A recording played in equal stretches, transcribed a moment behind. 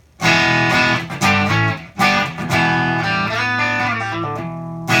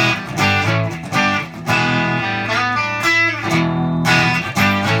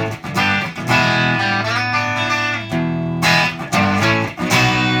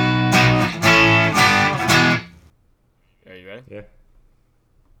right? Yeah.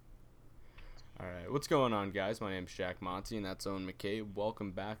 All right. What's going on, guys? My name's Jack Monty, and that's Owen McCabe.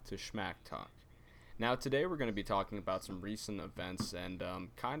 Welcome back to Schmack Talk. Now, today we're going to be talking about some recent events and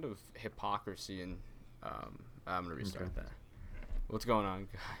kind of hypocrisy. And I'm going to Okay. restart that. What's going on,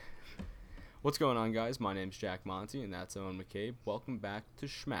 guys? What's going on, guys? My name's Jack Monty, and that's Owen McCabe. Welcome back to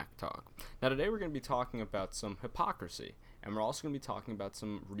Schmack Talk. Now, today we're going to be talking about some hypocrisy, and we're also going to be talking about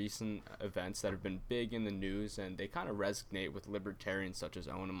some recent events that have been big in the news, and they kind of resonate with libertarians such as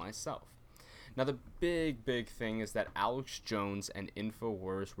Owen and myself. Now, the big thing is that Alex Jones and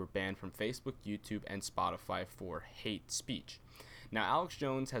InfoWars were banned from Facebook, YouTube, and Spotify for hate speech. Now, Alex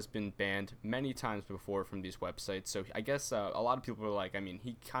Jones has been banned many times before from these websites, so I guess a lot of people are like,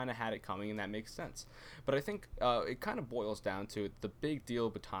 he kind of had it coming, and that makes sense. But I think it kind of boils down to the big deal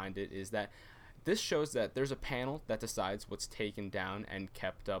behind it is that this shows that there's a panel that decides what's taken down and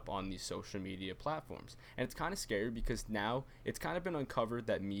kept up on these social media platforms. And it's kind of scary because now it's kind of been uncovered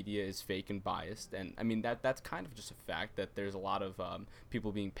that media is fake and biased. And that's kind of just a fact that there's a lot of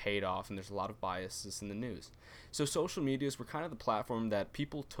people being paid off and there's a lot of biases in the news. So social medias were kind of the platform that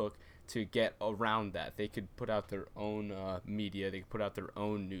people took to get around that. They could put out their own media, they could put out their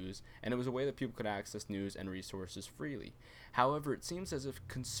own news, and it was a way that people could access news and resources freely. However, it seems as if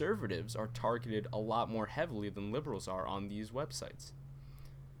conservatives are targeted a lot more heavily than liberals are on these websites.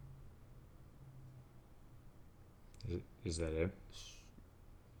 Is that it?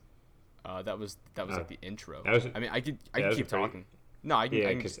 That was like the intro. That was. I could That was keep pretty, talking. No, I can.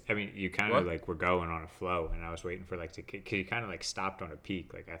 Yeah, because you kind of What? like were going on a flow, and I was waiting for like to. Cause you kind of like stopped on a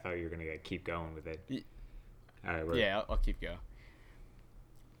peak. Like I thought you were gonna like keep going with it. All right. Yeah, I'll keep going.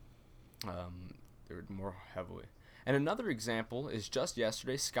 They're more heavily. And another example is just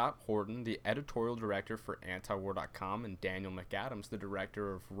yesterday, Scott Horton, the editorial director for Antiwar.com, and Daniel McAdams, the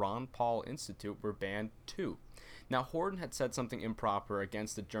director of Ron Paul Institute, were banned too. Now, Horton had said something improper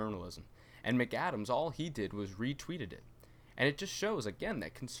against the journalism, and McAdams, all he did was retweeted it. And it just shows, again,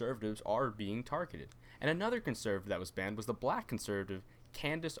 that conservatives are being targeted. And another conservative that was banned was the black conservative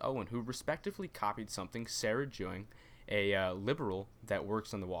Candace Owen, who respectively copied something Sarah Joing, a liberal that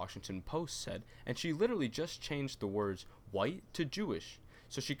works on the Washington Post, said, and she literally just changed the words white to Jewish.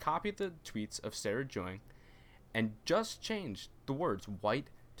 So she copied the tweets of Sarah Joing and just changed the words white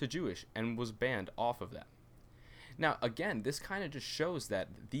to Jewish and was banned off of that. Now, again, this kind of just shows that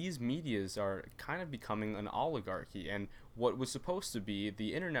these medias are kind of becoming an oligarchy, and what was supposed to be,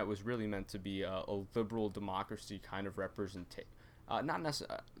 the internet was really meant to be a liberal democracy kind of representation. Not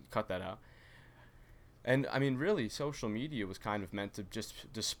necessarily, cut that out. And really, social media was kind of meant to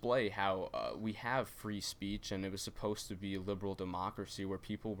just display how we have free speech, and it was supposed to be a liberal democracy where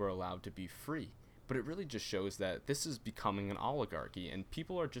people were allowed to be free. But it really just shows that this is becoming an oligarchy, and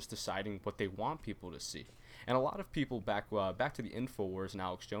people are just deciding what they want people to see. And a lot of people back to the InfoWars and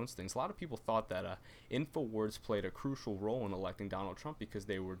Alex Jones things, a lot of people thought that InfoWars played a crucial role in electing Donald Trump because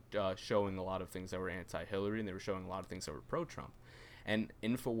they were showing a lot of things that were anti-Hillary, and they were showing a lot of things that were pro-Trump. And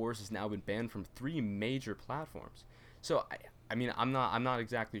InfoWars has now been banned from 3 major platforms. So I'm not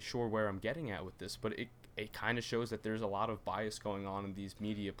exactly sure where I'm getting at with this, but it kind of shows that there's a lot of bias going on in these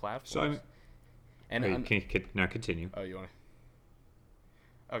media platforms. So now continue. Oh, you want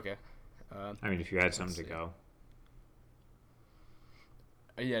to? Okay. If you had something to go.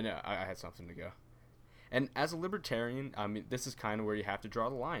 Yeah, no, I had something to go. And as a libertarian, this is kind of where you have to draw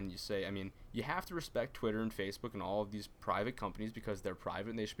the line. You say, you have to respect Twitter and Facebook and all of these private companies because they're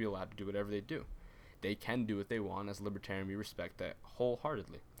private and they should be allowed to do whatever they do. They can do what they want. As a libertarian, we respect that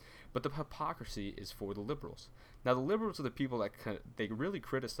wholeheartedly. But the hypocrisy is for the liberals. Now, the liberals are the people that they really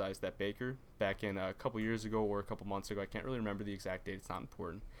criticized that Baker back in a couple years ago or a couple months ago. I can't really remember the exact date. It's not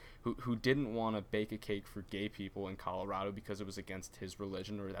important. Who didn't want to bake a cake for gay people in Colorado because it was against his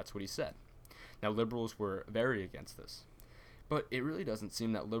religion, or that's what he said. Now, liberals were very against this. But it really doesn't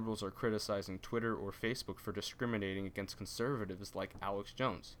seem that liberals are criticizing Twitter or Facebook for discriminating against conservatives like Alex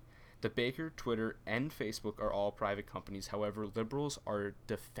Jones. The Baker, Twitter, and Facebook are all private companies. However, liberals are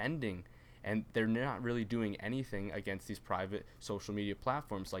defending, and they're not really doing anything against these private social media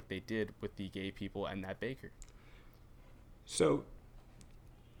platforms like they did with the gay people and that Baker. So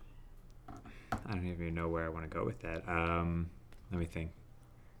I don't even know where I want to go with that. Let me think.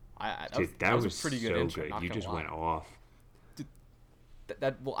 That was a pretty good intro. Good. You just went off.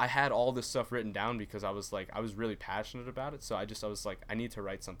 I had all this stuff written down because I was really passionate about it. So I was like, I need to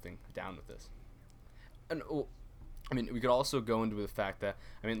write something down with this. And we could also go into the fact that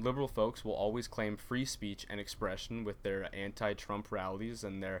liberal folks will always claim free speech and expression with their anti-Trump rallies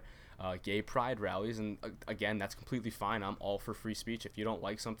and their gay pride rallies, and again, that's completely fine. I'm all for free speech. If you don't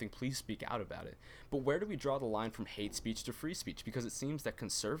like something, please speak out about it. But where do we draw the line from hate speech to free speech? Because it seems that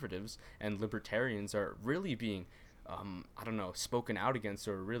conservatives and libertarians are really being, I don't know, spoken out against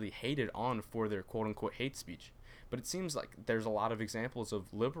or really hated on for their quote-unquote hate speech. But it seems like there's a lot of examples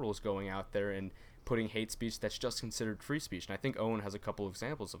of liberals going out there and putting hate speech that's just considered free speech. And I think Owen has a couple of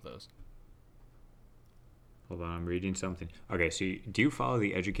examples of those. Hold on, I'm reading something. Okay, so do you follow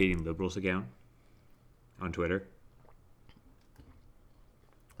the Educating Liberals account on Twitter?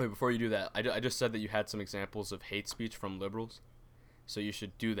 Wait, before you do that, I just said that you had some examples of hate speech from liberals. So you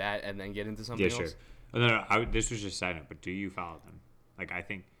should do that and then get into something else. Yeah, sure. Oh, no, this was just a side note, but do you follow them? Like, I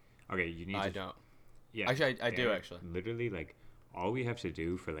think, okay, you need to. I don't. Yeah. Actually, I do, actually. Literally, like, all we have to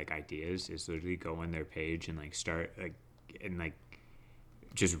do for, like, ideas is literally go on their page and, like, start, like, and, like,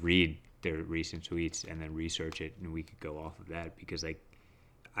 just read their recent tweets and then research it, and we could go off of that, because, like,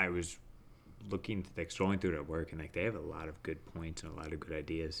 I was looking, like, scrolling through their work, and, like, they have a lot of good points and a lot of good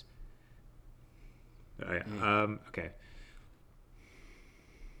ideas. Okay.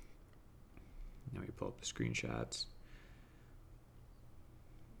 Now we pull up the screenshots.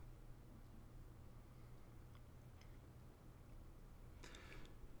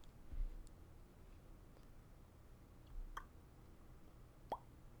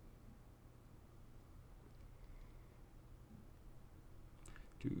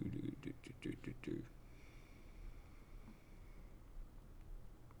 Do.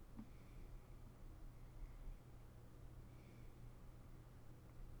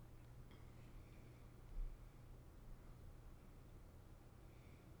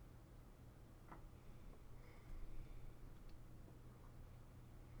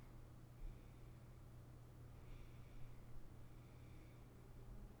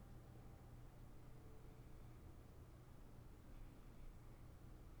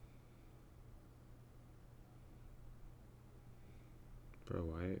 Bro,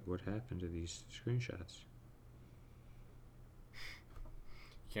 what happened to these screenshots?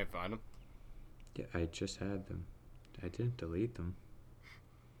 You can't find them? Yeah, I just had them. I didn't delete them.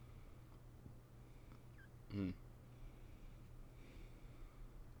 I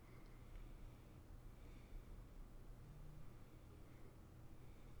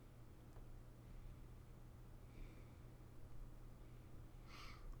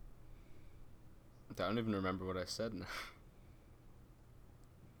don't even remember what I said now.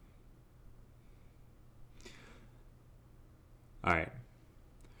 All right.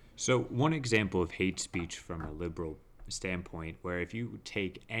 So one example of hate speech from a liberal standpoint, where if you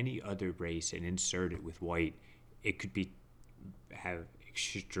take any other race and insert it with white, it could have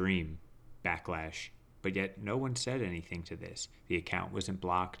extreme backlash. But yet no one said anything to this. The account wasn't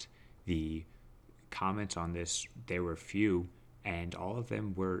blocked. The comments on this, there were few, and all of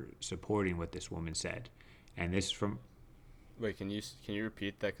them were supporting what this woman said. And this from. Wait, can you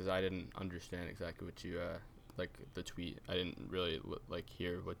repeat that, because I didn't understand exactly what you like the tweet. I didn't really like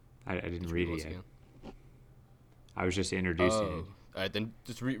hear what. I didn't read it yet. Again. I was just introducing it. All right, then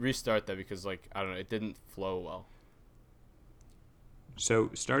just restart that, because, like, I don't know, it didn't flow well.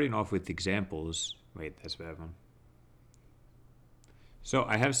 So starting off with examples. Wait, that's bad one. So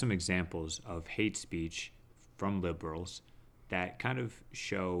I have some examples of hate speech from liberals that kind of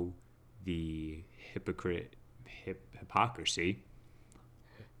show the hypocrisy.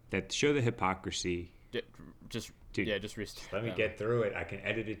 That show the hypocrisy. Just restart. Let me get through it. I can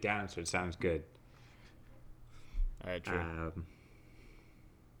edit it down so it sounds good. All right, true.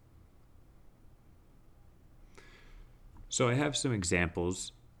 So I have some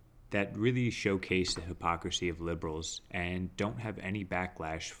examples that really showcase the hypocrisy of liberals and don't have any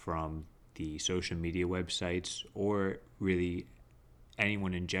backlash from the social media websites or really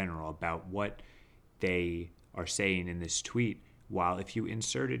anyone in general about what they are saying in this tweet. While if you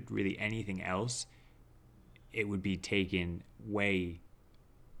inserted really anything else, it would be taken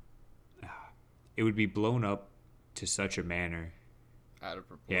it would be blown up to such a manner. Out of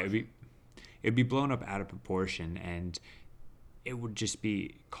proportion. Yeah, it'd be blown up out of proportion, and it would just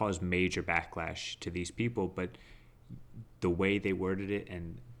cause major backlash to these people. But the way they worded it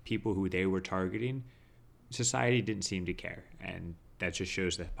and people who they were targeting, society didn't seem to care. And that just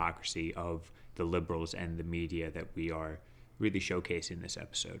shows the hypocrisy of the liberals and the media that we are really showcasing this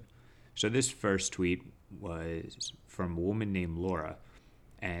episode. So this first tweet was from a woman named Laura,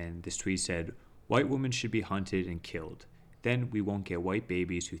 and this tweet said, "White women should be hunted and killed. Then we won't get white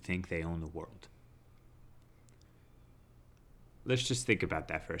babies who think they own the world." Let's just think about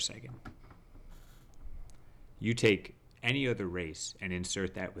that for a second. You take any other race and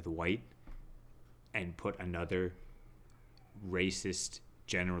insert that with white and put another racist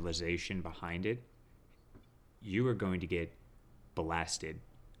generalization behind it, you are going to get blasted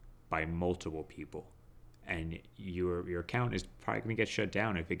by multiple people, and your account is probably going to get shut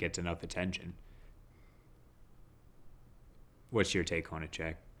down if it gets enough attention. What's your take on it,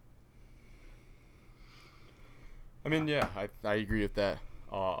 Jack? I mean, yeah, I agree with that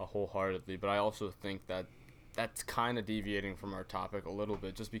wholeheartedly, but I also think that that's kind of deviating from our topic a little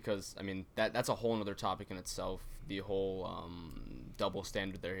bit, just because, I mean, that's a whole other topic in itself, the whole double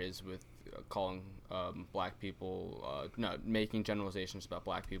standard there is with calling black people, no, making generalizations about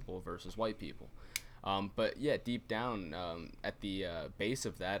black people versus white people. But yeah, deep down at the base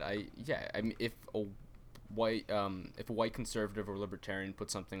of that, I mean, if a white conservative or libertarian put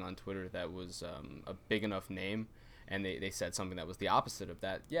something on Twitter that was a big enough name, and they said something that was the opposite of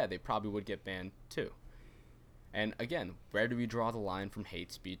that, yeah, they probably would get banned too. And again, where do we draw the line from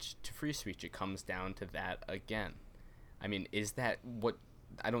hate speech to free speech? It comes down to that again. I mean, is that what?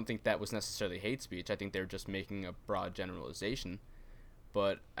 I don't think that was necessarily hate speech. I think they're just making a broad generalization.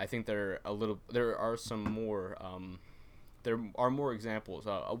 But I think there are some more. There are more examples.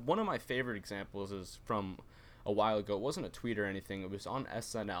 One of my favorite examples is from a while ago. It wasn't a tweet or anything. It was on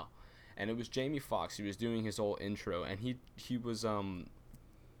SNL, and it was Jamie Foxx. He was doing his whole intro, and he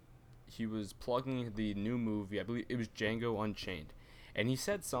was plugging the new movie. I believe it was Django Unchained, and he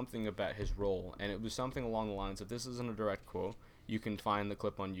said something about his role, and it was something along the lines of, this isn't a direct quote. You can find the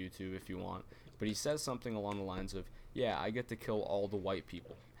clip on YouTube if you want, but he says something along the lines of, "Yeah, I get to kill all the white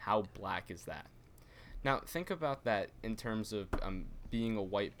people. How black is that?" Now, think about that in terms of being a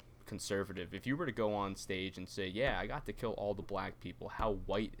white conservative. If you were to go on stage and say, "Yeah, I got to kill all the black people," how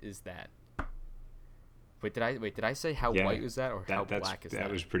white is that? Did I say how white is that, or how black is that?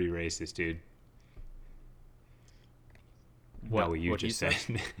 That was pretty racist, dude. What you just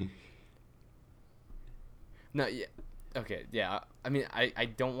said. No, yeah. Okay, yeah. I mean, I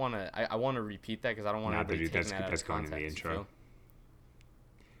don't want to. I want to repeat that because I don't want to take that out of context. In the intro.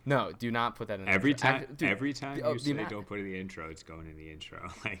 No, do not put that in the every intro. time. Every time you say don't put it in the intro, it's going in the intro.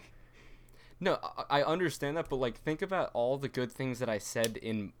 Like, no, I understand that, but like, think about all the good things that I said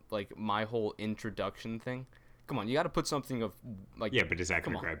in like my whole introduction thing. Come on, you got to put something of like. Yeah, but is that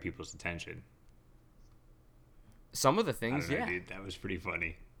going to grab people's attention? Some of the things, I don't know, dude, that was pretty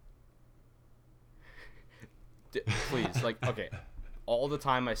funny. Please, like, okay, all the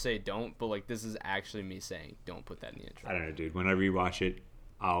time I say don't, but like, this is actually me saying don't put that in the intro. I don't know, dude. When I rewatch it,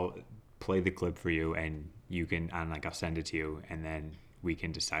 I'll play the clip for you, and you can, I'll send it to you, and then we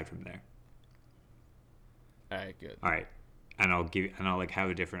can decide from there. All right, good. All right, and I'll like have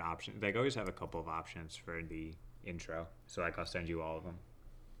a different option. Like, I always have a couple of options for the intro, so like I'll send you all of them.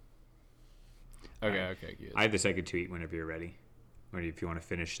 Okay, okay, good. I have the second tweet whenever you're ready, or if you want to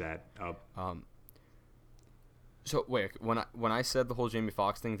finish that up. So wait, when I said the whole Jamie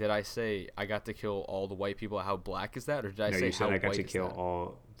Foxx thing, did I say I got to kill all the white people? How black is that, or did I say you said how I got white to is kill that?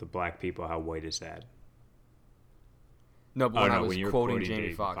 all the black people? How white is that? No, but when I was when you were quoting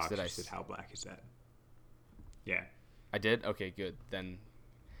Jamie Foxx, did I say how black is that? Yeah, I did. Okay, good then.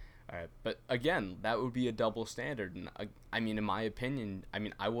 All right, but again, that would be a double standard, and I mean, in my opinion, I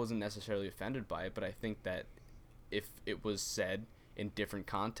mean, I wasn't necessarily offended by it, but I think that if it was said in different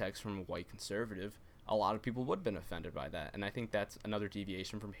contexts from a white conservative, a lot of people would have been offended by that, and I think that's another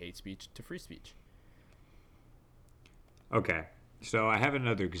deviation from hate speech to free speech. Okay, so I have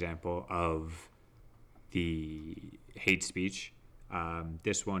another example of the hate speech.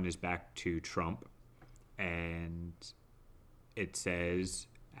 This one is back to Trump, and it says,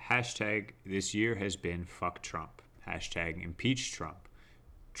 hashtag this year has been fuck Trump. Hashtag impeach Trump.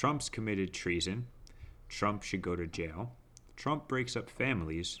 Trump's committed treason. Trump should go to jail. Trump breaks up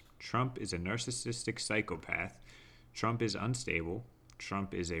families. Trump is a narcissistic psychopath. Trump is unstable.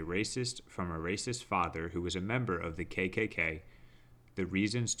 Trump is a racist from a racist father who was a member of the KKK. The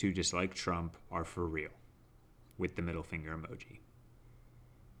reasons to dislike Trump are for real. With the middle finger emoji.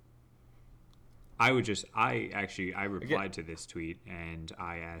 I replied to this tweet, and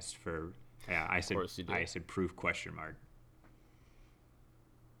I asked for, I said proof question mark.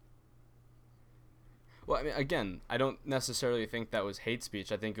 Well, I mean, again, I don't necessarily think that was hate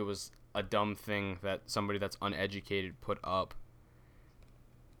speech. I think it was a dumb thing that somebody that's uneducated put up.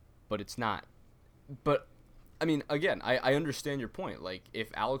 But it's not. But, I mean, again, I understand your point. Like, if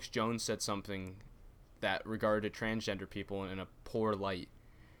Alex Jones said something that regarded transgender people in a poor light,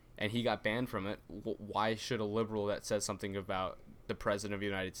 and he got banned from it, why should a liberal that says something about the president of the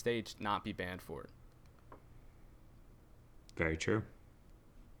United States not be banned for it? Very true.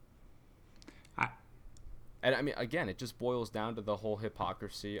 And I mean, again, it just boils down to the whole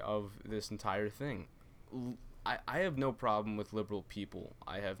hypocrisy of this entire thing. I have no problem with liberal people.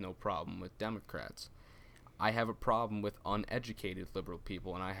 I have no problem with Democrats. I have a problem with uneducated liberal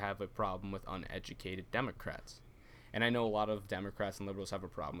people, and I have a problem with uneducated Democrats. And I know a lot of Democrats and liberals have a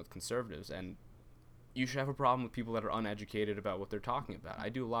problem with conservatives, and you should have a problem with people that are uneducated about what they're talking about. I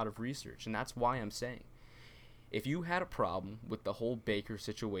do a lot of research, and that's why I'm saying, if you had a problem with the whole Baker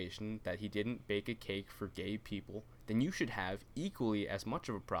situation, that he didn't bake a cake for gay people, then you should have equally as much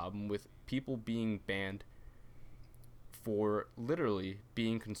of a problem with people being banned for literally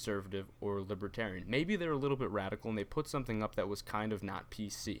being conservative or libertarian. Maybe they're a little bit radical and they put something up that was kind of not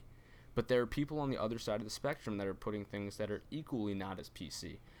PC. But there are people on the other side of the spectrum that are putting things that are equally not as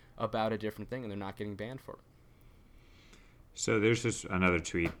PC about a different thing, and they're not getting banned for it. So there's just another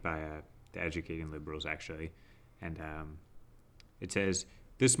tweet by the Educating Liberals, actually. And it says,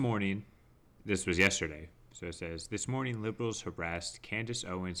 this morning, this was yesterday, so it says, this morning liberals harassed Candace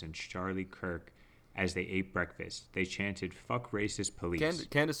Owens and Charlie Kirk as they ate breakfast. They chanted, fuck racist police.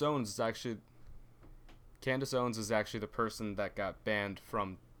 Candace Owens is actually the person that got banned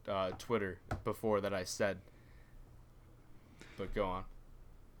from Twitter before that I said. But go on.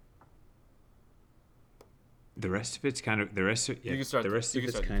 The rest of it's kind of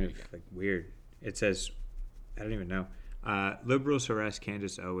like weird. It says, I don't even know. Liberals harassed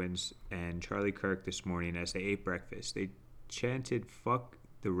Candace Owens and Charlie Kirk this morning as they ate breakfast. They chanted, fuck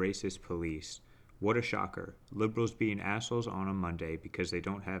the racist police. What a shocker. Liberals being assholes on a Monday because they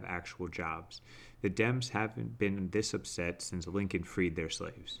don't have actual jobs. The Dems haven't been this upset since Lincoln freed their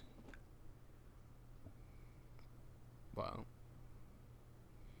slaves. Wow.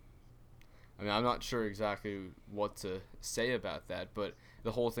 I mean, I'm not sure exactly what to say about that, but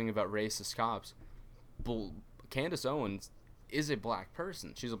the whole thing about racist cops, Candace Owens is a black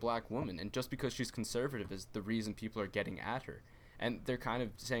person. She's a black woman, and just because she's conservative is the reason people are getting at her. And they're kind of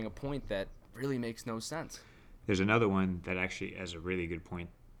saying a point that really makes no sense. There's another one that actually has a really good point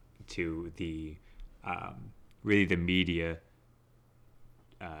to the really the media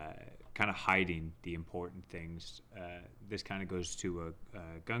kind of hiding the important things. This kind of goes to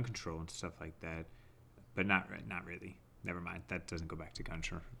gun control and stuff like that, but not really. Never mind. That doesn't go back to gun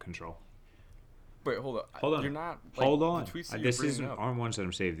control. Wait, hold on. You're not. Like, hold on. The tweets that this aren't ones that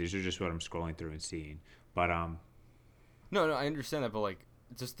I'm saved. These are just what I'm scrolling through and seeing. But No, I understand that, but like,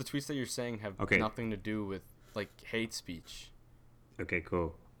 just the tweets that you're saying have nothing to do with like hate speech. Okay,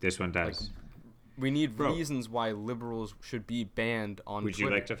 cool. This one does. Like, we need reasons why liberals should be banned on Would Twitter.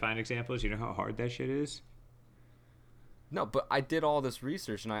 You like to find examples? You know how hard that shit is? No, but I did all this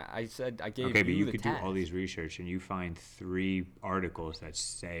research, and I said I gave you the Okay, but you could task. do all these research, and you find 3 articles that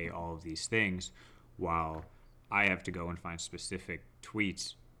say all of these things, while I have to go and find specific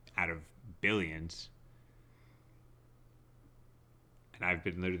tweets out of billions. And I've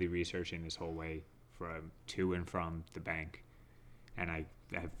been literally researching this whole way from to and from the bank, and I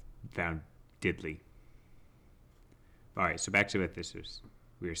have found diddly. All right, so back to what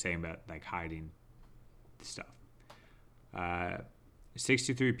we were saying about like hiding stuff.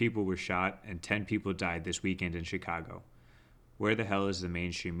 63 people were shot and 10 people died this weekend in Chicago. Where the hell is the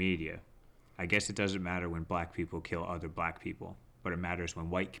mainstream media? I guess it doesn't matter when black people kill other black people, but it matters when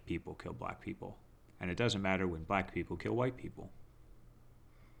white people kill black people. And it doesn't matter when black people kill white people.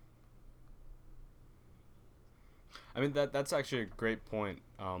 I mean, that's actually a great point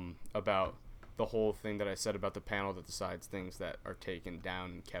about the whole thing that I said about the panel that decides things that are taken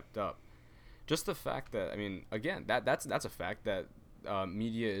down and kept up. Just the fact that, I mean, again, that's a fact that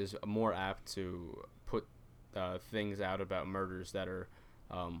media is more apt to put things out about murders that are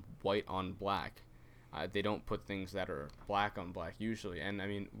white on black. They don't put things that are black on black usually. And I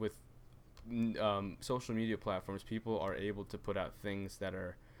mean, with social media platforms, people are able to put out things that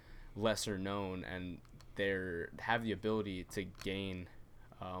are lesser known, and they have the ability to gain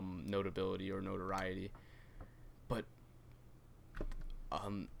notability or notoriety. But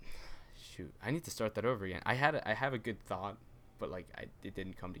shoot, I need to start that over again. I have a good thought, but like it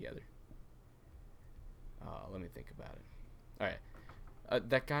didn't come together. Let me think about it. All right,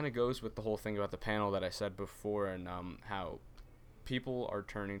 that kind of goes with the whole thing about the panel that I said before, and how people are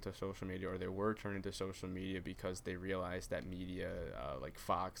turning to social media, or they were turning to social media because they realized that media like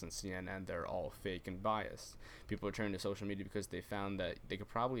Fox and CNN, they're all fake and biased. People are turning to social media because they found that they could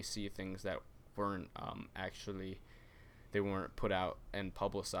probably see things that weren't they weren't put out and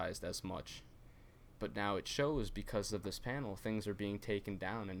publicized as much. But now it shows, because of this panel, things are being taken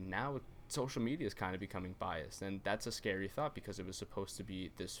down, and now social media is kind of becoming biased, and that's a scary thought, because it was supposed to be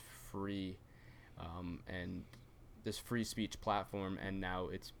this free and this free speech platform, and now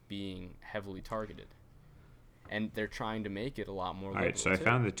it's being heavily targeted, and they're trying to make it a lot more. All right, so I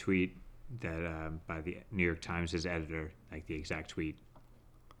found the tweet that by the New York Times' editor, like the exact tweet.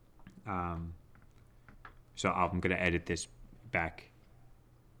 So I'm gonna edit this back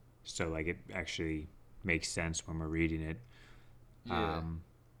so like it actually makes sense when we're reading it. Yeah.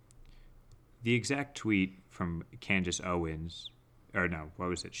 The exact tweet from Candace Owens, or no, what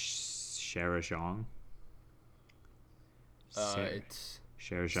was it? Sarah Zhang. It's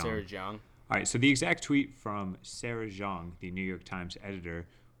Sarah Zhang. Sarah Jiang. All right, so the exact tweet from Sarah Zhang, the New York Times editor,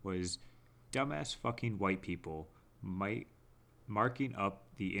 was dumbass fucking white people might marking up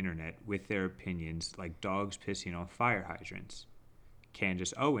the internet with their opinions like dogs pissing on fire hydrants.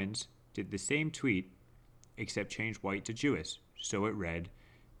 Candace Owens did the same tweet, except changed white to Jewish. So it read,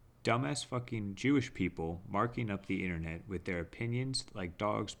 dumbass fucking Jewish people marking up the internet with their opinions like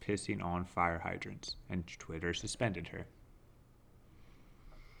dogs pissing on fire hydrants. And Twitter suspended her.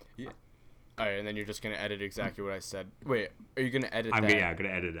 Yeah. All right, and then you're just gonna edit exactly what I said. Wait, are you gonna edit I'm that? gonna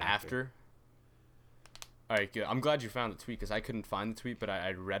edit it after. All right, good. I'm glad you found the tweet because I couldn't find the tweet, but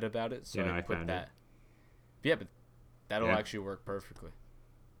I read about it, so I put found that. it. Yeah, but that'll actually work perfectly.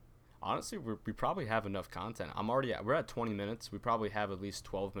 Honestly, we probably have enough content. We're at 20 minutes. We probably have at least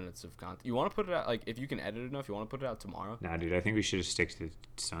 12 minutes of content. You want to put it out, like, if you can edit enough, you want to put it out tomorrow? Nah, dude, I think we should just stick to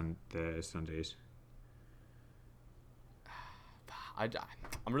the Sundays.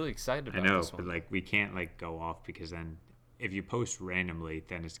 I'm really excited about this one. But like we can't like go off because then if you post randomly,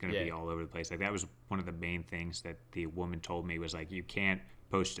 then it's gonna be all over the place. Like that was one of the main things that the woman told me was like you can't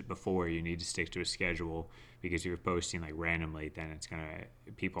post it before. You need to stick to a schedule because if you're posting like randomly, then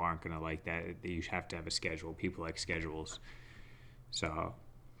people aren't gonna like that. You have to have a schedule. People like schedules. So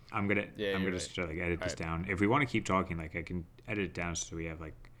I'm gonna just try to like edit this down. If we want to keep talking, like I can edit it down so we have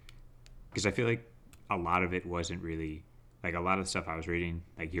like because I feel like a lot of it wasn't really. Like a lot of the stuff I was reading,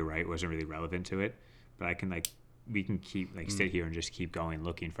 like you're right, wasn't really relevant to it. But I can we can keep sit here and just keep going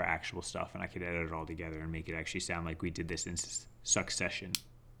looking for actual stuff, and I could edit it all together and make it actually sound like we did this in succession.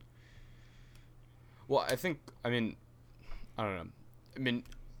 Well, I don't know.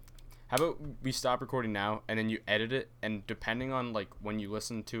 How about we stop recording now and then you edit it, and depending on like when you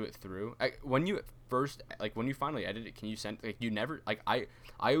listen to it through, when you finally edit it, can you send like you never like I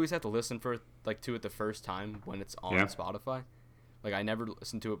always have to listen to it the first time when it's on Spotify. Like I never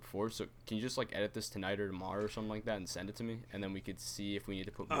listened to it before, so can you just like edit this tonight or tomorrow or something like that and send it to me, and then we could see if we need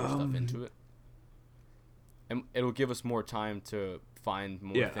to put more stuff into it. And it'll give us more time to find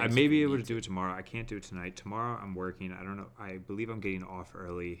more things. Yeah, I may be able to do it tomorrow. I can't do it tonight. Tomorrow I'm working. I don't know. I believe I'm getting off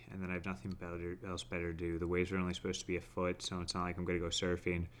early, and then I have nothing else better to do. The waves are only supposed to be a foot, so it's not like I'm going to go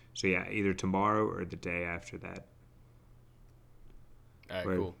surfing. So yeah, either tomorrow or the day after that. All right,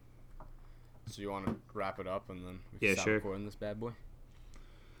 cool. So you want to wrap it up, and then we can stop recording this bad boy?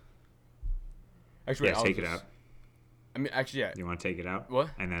 Actually, take it out. I mean, actually, yeah. You want to take it out?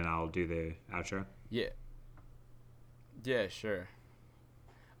 What? And then I'll do the outro? Yeah. Yeah, sure.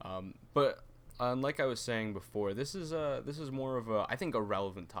 But like I was saying before, this is more of I think a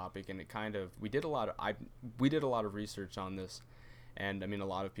relevant topic, and we did a lot of research on this, and I mean a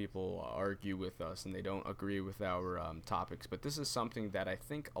lot of people argue with us and they don't agree with our topics, but this is something that I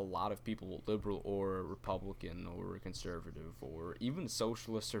think a lot of people, liberal or Republican or conservative or even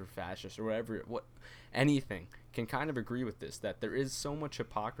socialist or fascist or whatever, anything, can kind of agree with this, that there is so much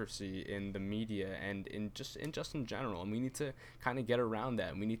hypocrisy in the media and in general, and we need to kind of get around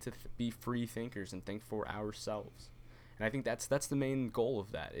that, and we need to be free thinkers and think for ourselves. And I think that's the main goal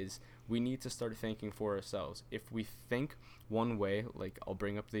of that, is we need to start thinking for ourselves. If we think one way, like I'll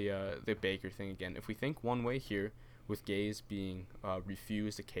bring up the Baker thing again, if we think one way here with gays being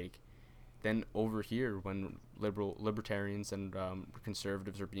refused a cake, then over here when libertarians and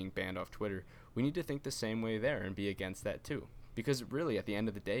conservatives are being banned off Twitter, we need to think the same way there and be against that too, because really at the end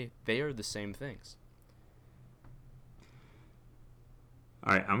of the day they are the same things.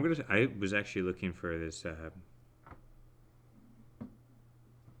 All right, I was actually looking for this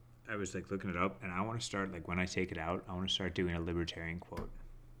I was like looking it up, and I want to start, like when I take it out, I want to start doing a libertarian quote.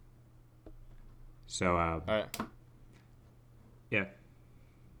 So all right. Yeah,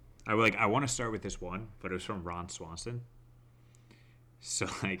 I want to start with this one, but it was from Ron Swanson. So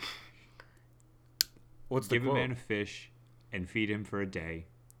like, what's the give quote? A man a fish and feed him for a day.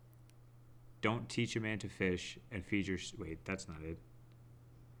 Don't teach a man to fish and feed your... Wait, that's not it.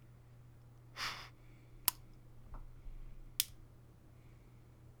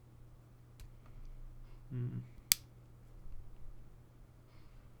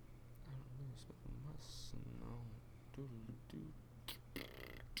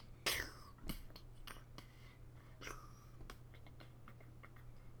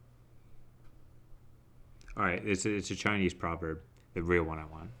 All right, it's a Chinese proverb, the real one I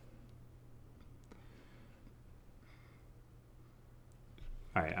want.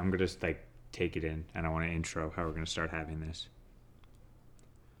 All right, I'm gonna just like take it in, and I want to intro how we're gonna start having this.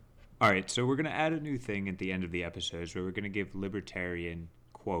 All right, so we're gonna add a new thing at the end of the episodes where we're gonna give libertarian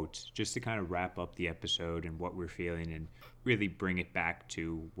quotes just to kind of wrap up the episode and what we're feeling, and really bring it back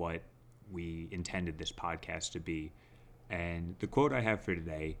to what we intended this podcast to be. And the quote I have for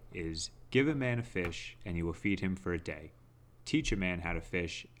today is: "Give a man a fish, and you will feed him for a day. Teach a man how to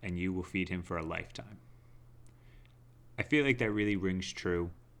fish, and you will feed him for a lifetime." I feel like that really rings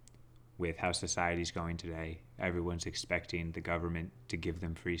true with how society's going today. Everyone's expecting the government to give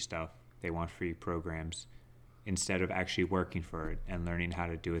them free stuff. They want free programs instead of actually working for it and learning how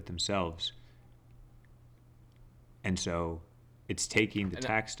to do it themselves. And so it's taking the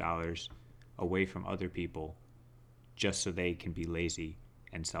tax dollars away from other people just so they can be lazy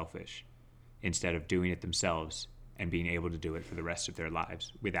and selfish instead of doing it themselves and being able to do it for the rest of their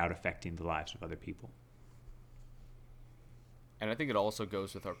lives without affecting the lives of other people. And I think it also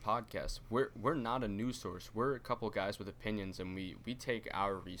goes with our podcast. We're not a news source. We're a couple guys with opinions, and we take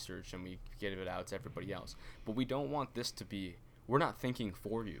our research and we give it out to everybody else. But we don't want this to be, we're not thinking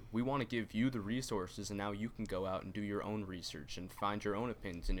for you. We want to give you the resources, and now you can go out and do your own research and find your own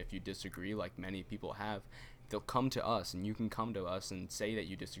opinions. And if you disagree, like many people have, they'll come to us, and you can come to us and say that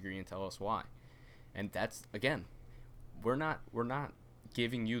you disagree and tell us why. And that's, again, we're not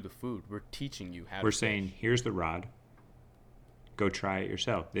giving you the food. We're teaching you how to We're fish. saying, here's the rod. Go try it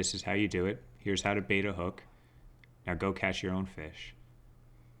yourself. This is how you do it. Here's how to bait a hook. Now go catch your own fish.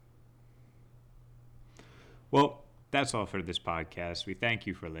 Well, that's all for this podcast. We thank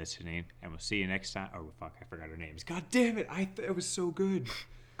you for listening, and we'll see you next time. Oh, fuck, I forgot our names. God damn it. It was so good.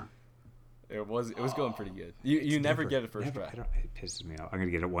 It was going pretty good. You never get it first try. It pisses me off. I'm going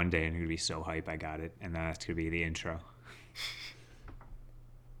to get it one day, and I'm going to be so hype I got it, and then that's going to be the intro.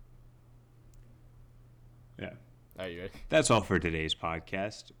 Yeah. Are you ready? That's all for today's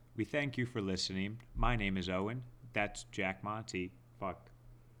podcast. We thank you for listening. My name is Owen. That's Jack Monty. Fuck.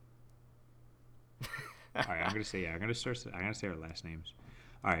 All right, I'm gonna say our last names.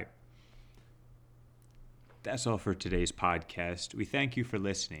 All right. That's all for today's podcast. We thank you for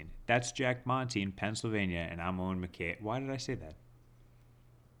listening. That's Jack Monty in Pennsylvania, and I'm Owen McKay. Why did I say that?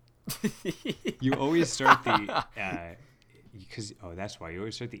 You always start the that's why you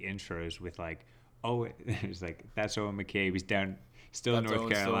always start the intros with like, oh, it's like, that's Owen McCabe. He's still in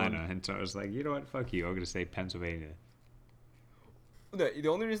North Carolina. And so I was like, you know what? Fuck you. I'm going to say Pennsylvania. The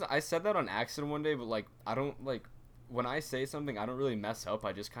only reason I said that on accident one day, but like, I don't like, when I say something, I don't really mess up.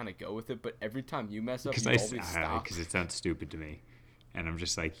 I just kind of go with it. But every time you mess up, you always stop. Because it sounds stupid to me. And I'm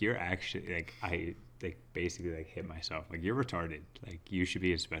just like, you're actually, like, I like basically like hit myself. Like, you're retarded. Like, you should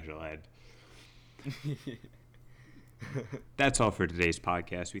be in special ed. That's all for today's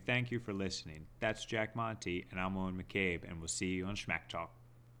podcast. We thank you for listening. That's Jack Monty, and I'm Owen McCabe, and we'll see you on Schmack Talk.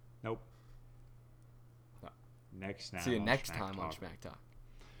 Nope. No. See you next time on Schmack Talk.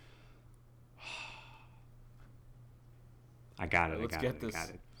 I got it. Let's get this.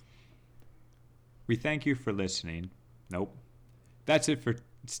 We thank you for listening. Nope. That's it for...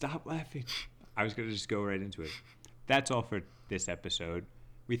 Stop laughing. I was going to just go right into it. That's all for this episode.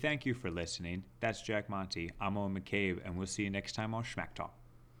 We thank you for listening. That's Jack Monty. I'm Owen McCabe, and we'll see you next time on Schmack Talk.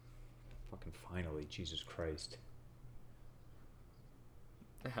 Fucking finally, Jesus Christ.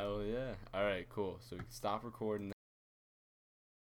 Hell yeah. All right, cool. So we can stop recording